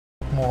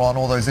more on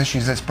all those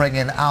issues. Let's bring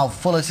in Al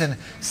Fullerton,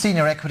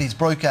 Senior Equities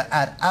Broker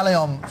at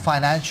Aliom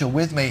Financial,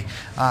 with me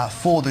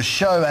for the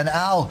show. And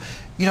Al,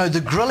 you know,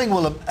 the grilling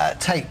will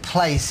take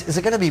place. Is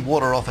it going to be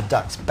water off a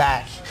duck's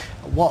back?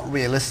 What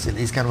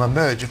realistically is going to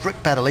emerge? If Rick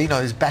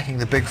Badalino is backing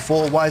the Big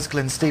Four, why is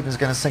Glenn Stevens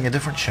going to sing a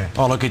different tune?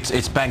 Oh look,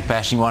 it's bank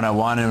bashing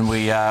 101, and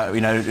we,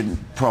 you know,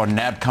 Pride and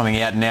NAB coming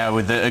out now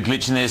with a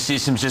glitch in their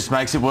systems just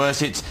makes it worse.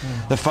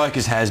 The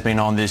focus has been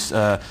on this,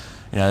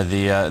 you know,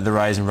 the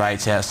raise in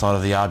rates outside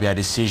of the RBA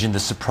decision, the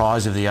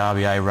surprise of the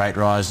RBA rate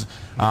rise.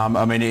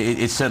 I mean,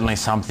 it's certainly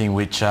something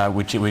which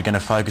we're going to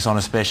focus on,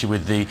 especially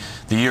with the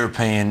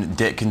European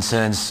debt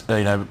concerns,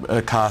 you know,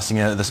 casting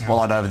the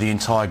spotlight over the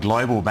entire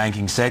global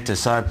banking sector.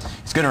 So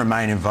it's going to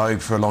remain in vogue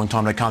for a long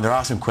time to come. There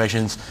are some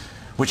questions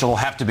which will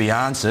have to be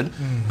answered,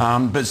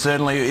 but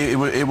certainly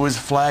it was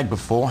flagged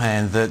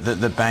beforehand that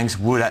the banks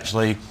would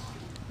actually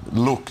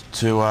look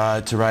to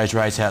raise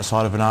rates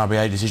outside of an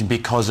RBA decision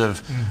because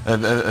of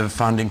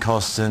funding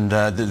costs and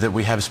that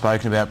we have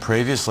spoken about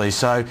previously.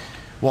 So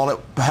while it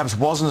perhaps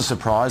wasn't a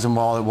surprise, and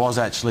while it was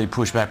actually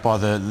pushed back by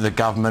the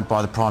government,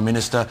 by the Prime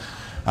Minister,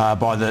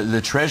 by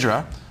the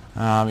Treasurer,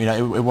 you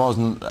know, it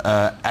wasn't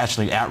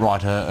actually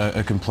outright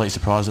a complete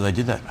surprise that they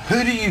did that.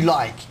 Who do you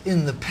like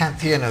in the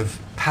pantheon of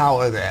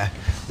power there,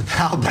 the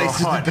power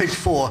base of the Big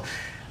Four?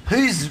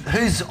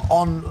 Who's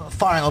on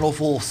firing on all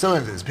four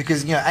cylinders?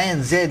 Because, you know,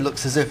 ANZ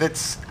looks as if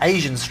its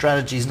Asian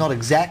strategy is not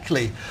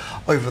exactly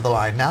over the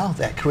line now.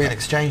 That Korean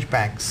Exchange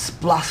Bank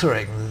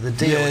spluttering, the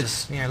deal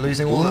is, you know,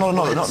 losing all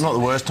not the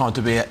worst time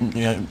to be,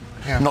 you know,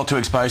 not too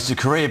exposed to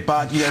Korea.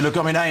 But, you know, look,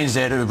 I mean, ANZ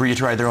have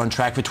reiterated they're on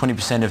track for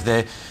 20% of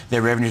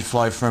their revenue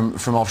flow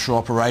from offshore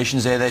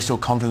operations there. They're still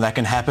confident that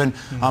can happen.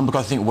 Because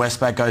I think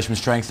Westpac goes from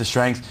strength to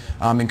strength,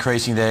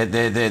 increasing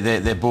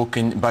their book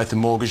in both the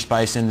mortgage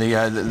space and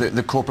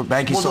the corporate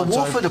banking side. Well, the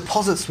war for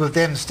deposits with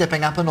them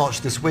stepping up a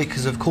notch this week,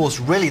 because, of course,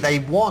 really they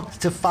want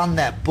to fund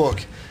that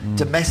book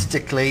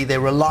domestically. They're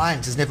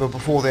reliant as never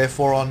before,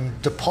 therefore, on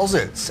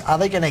deposits. Are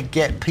they going to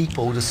get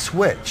people to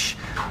switch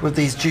with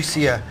these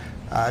juicier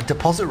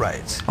deposit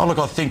rates? Oh look,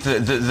 I think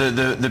that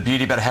the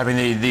beauty about having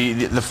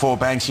the four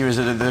banks here is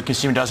that the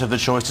consumer does have the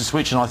choice to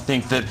switch, and I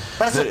think that...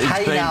 But it's a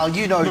pain now,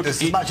 you know, look,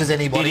 this as much as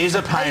anybody. It is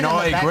a pain,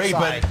 I agree,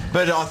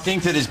 but I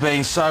think that it's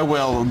being so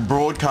well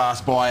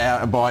broadcast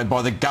by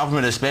the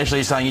government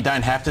especially, saying you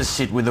don't have to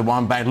sit with the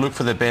one bank, look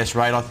for the best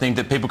rate. I think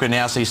that people can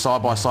now see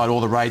side by side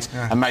all the rates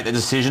and make the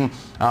decision.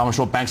 I'm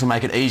sure banks will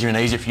make it easier and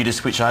easier for you to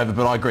switch over,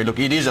 but I agree, look,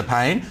 it is a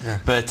pain,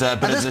 but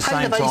at the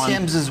same time...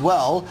 ATMs as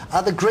well.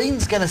 Are the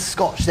Greens going to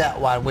scotch that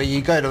one, where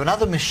you go to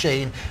another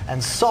machine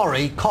and,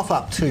 sorry, cough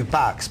up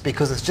 $2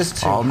 because it's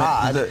just too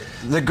hard?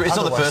 It's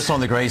not the first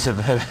time the Greens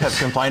have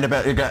complained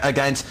about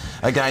against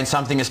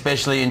something,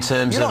 especially in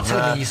terms of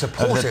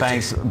the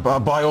banks.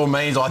 By all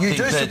means, I think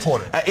that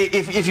support it.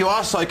 If you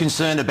are so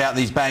concerned about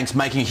these banks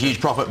making a huge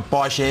profit,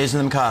 buy shares in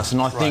them,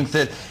 Carson. I think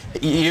that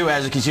you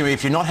as a consumer,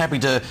 if you're not happy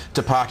to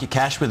park your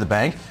cash with the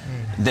bank,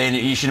 then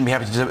you shouldn't be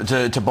happy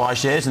to buy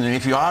shares. And then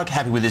if you are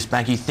happy with this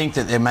bank, you think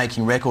that they're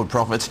making record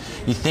profits,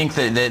 you think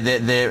that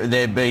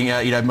they're being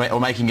you know, or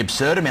making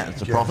absurd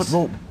amounts of profit,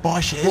 well, buy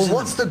shares. Well,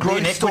 what's the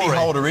growth story?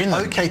 Holder in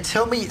them. Okay,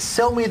 sell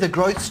me the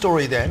growth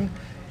story then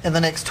in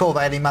the next 12,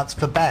 18 months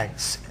for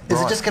banks. Is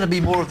it just going to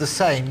be more of the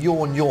same,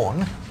 yawn,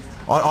 yawn?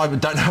 I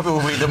don't know if it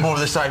will be more of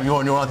the same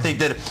yawn, yawn. I think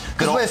that...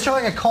 Because we're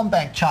showing a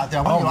CommBank chart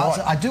there.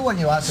 I do want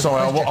you to answer the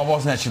question. Sorry, I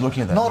wasn't actually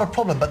looking at that. Not a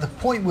problem, but the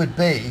point would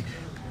be,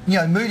 you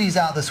know, Moody's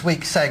out this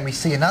week saying we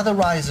see another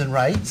rise in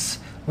rates,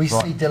 we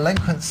see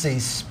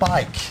delinquencies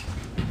spike.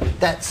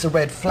 That's a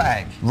red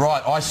flag.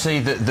 Right, I see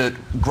that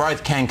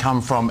growth can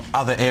come from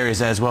other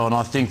areas as well, and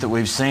I think that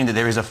we've seen that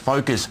there is a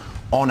focus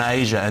on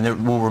Asia, and there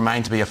will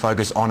remain to be a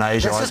focus on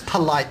Asia. That's just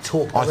polite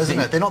talk, though, isn't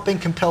it? They're not being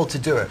compelled to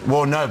do it.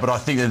 Well, no, but I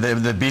think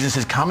that the business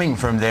is coming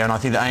from there, and I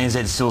think the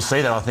ANZ still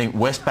see that. I think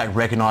Westpac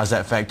recognise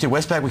that fact too.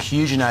 Westpac were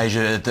huge in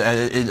Asia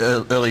in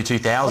early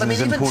 2000s, but I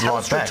mean, and even pulled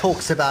right back.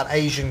 talks about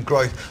Asian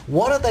growth.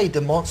 What are they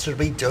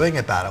demonstrably doing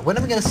about it? When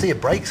are we going to see a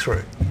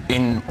breakthrough?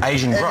 In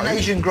Asian growth? In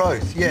Asian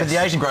growth, yes. But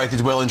the Asian growth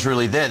is well and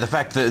truly there. The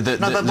fact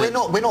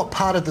that... we're not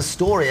part of the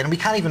story, and we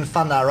can't even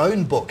fund our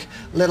own book,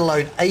 let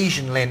alone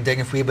Asian lending,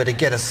 if we were to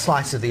get a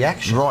slice of the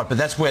action. Right, but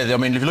that's where, I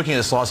mean, if you're looking at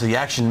a slice of the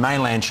action,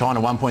 mainland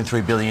China,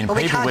 1.3 billion people,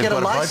 we can't get a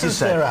license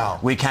there, Al.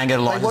 We can get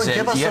a license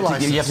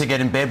there. You have to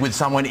get in bed with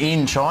someone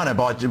in China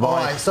by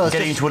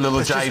getting into a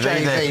little JV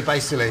there.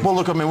 Basically. Well,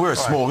 look, I mean, we're a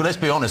small, let's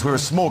be honest, we're a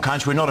small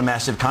country, we're not a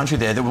massive country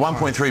there. There were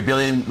 1.3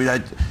 billion, you know,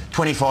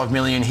 25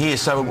 million here.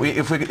 So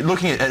if we're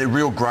looking at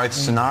real growth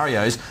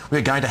scenarios,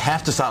 we're going to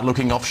have to start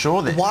looking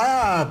offshore there. Why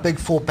are Big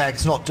Four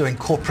banks not doing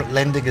corporate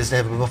lending as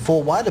never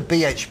before? Why do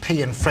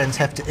BHP and friends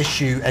have to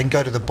issue and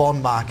go to the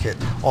bond market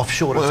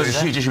offshore to do that? Well, there's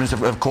a huge issuance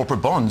of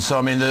corporate bonds. So,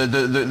 I mean,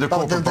 the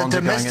corporate bonds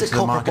are going into the market there. The domestic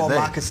corporate bond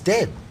market's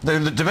dead.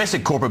 The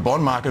domestic corporate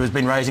bond market has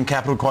been raising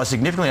capital quite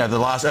significantly over the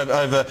last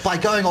by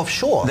going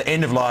offshore. The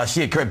end of last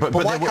year, correct? But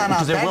why can't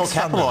our they're well banks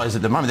fund them? capitalised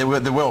at the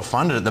moment. They're well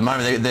funded at the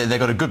moment. They've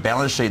got a good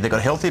balance sheet. They've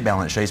got healthy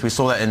balance sheets. We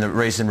saw that in the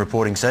recent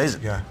reporting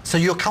season. Yeah. So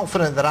you're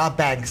confident that our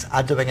banks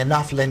are doing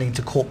enough lending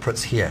to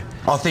corporates here?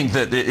 I think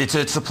that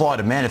it's supply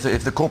demand.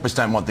 If the corporates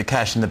don't want the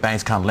cash and the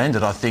banks can't lend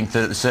it, I think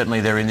that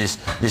certainly they're in this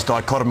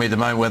dichotomy at the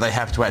moment where they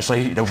have to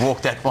actually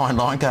walk that fine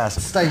line,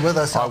 Carson. Stay with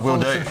us. I will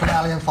do. From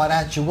Aliom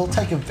Financial. We'll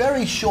take a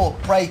very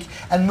short break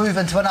and move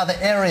into another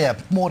area,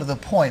 more to the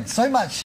point. So much